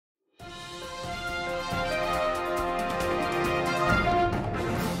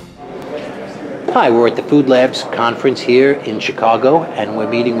Hi, we're at the Food Labs conference here in Chicago, and we're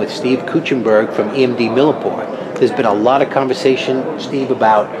meeting with Steve Kuchenberg from EMD Millipore. There's been a lot of conversation, Steve,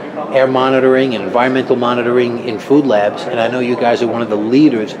 about air monitoring and environmental monitoring in food labs, and I know you guys are one of the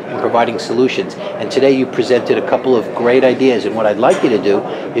leaders in providing solutions. And today you presented a couple of great ideas, and what I'd like you to do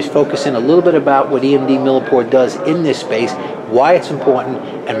is focus in a little bit about what EMD Millipore does in this space, why it's important,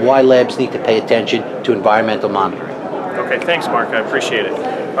 and why labs need to pay attention to environmental monitoring. Okay, thanks, Mark. I appreciate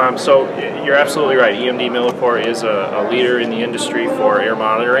it. So you're absolutely right. EMD Millipore is a leader in the industry for air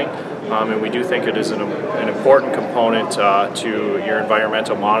monitoring, and we do think it is an important component to your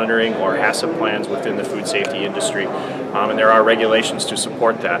environmental monitoring or HACCP plans within the food safety industry. And there are regulations to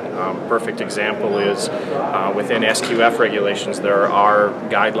support that. Perfect example is within SQF regulations there are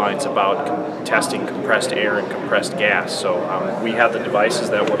guidelines about testing compressed air and compressed gas. So we have the devices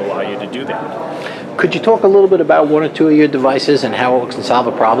that would allow you to do that. Could you talk a little bit about one or two of your devices and how it can solve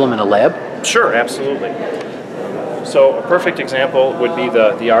a problem in a lab? Sure, absolutely. So a perfect example would be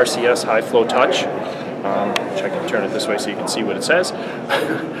the RCS High Flow Touch, which I can turn it this way so you can see what it says.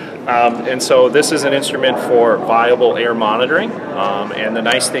 And so this is an instrument for viable air monitoring, and the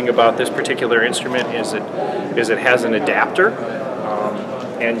nice thing about this particular instrument is it has an adapter.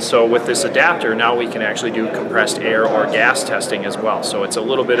 And so with this adapter, now we can actually do compressed air or gas testing as well. So it's a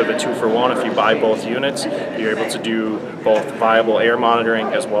little bit of a 2-for-1. If you buy both units, you're able to do both viable air monitoring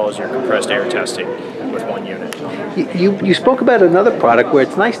as well as your compressed air testing with one unit. You spoke about another product where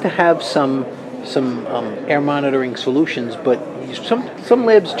it's nice to have some air monitoring solutions, but some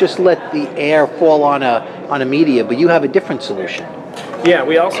labs just let the air fall on a media, but you have a different solution. Yeah,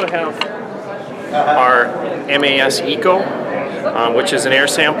 we also have our MAS Eco, which is an air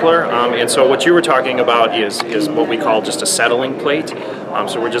sampler, and so what you were talking about is what we call just a settling plate.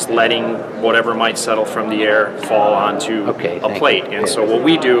 So we're just letting whatever might settle from the air fall onto a plate. And so what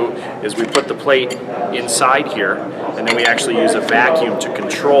we do is we put the plate inside here, and then we actually use a vacuum to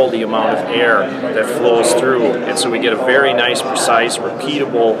control the amount of air that flows through. And so we get a very nice, precise,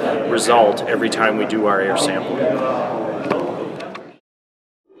 repeatable result every time we do our air sampling.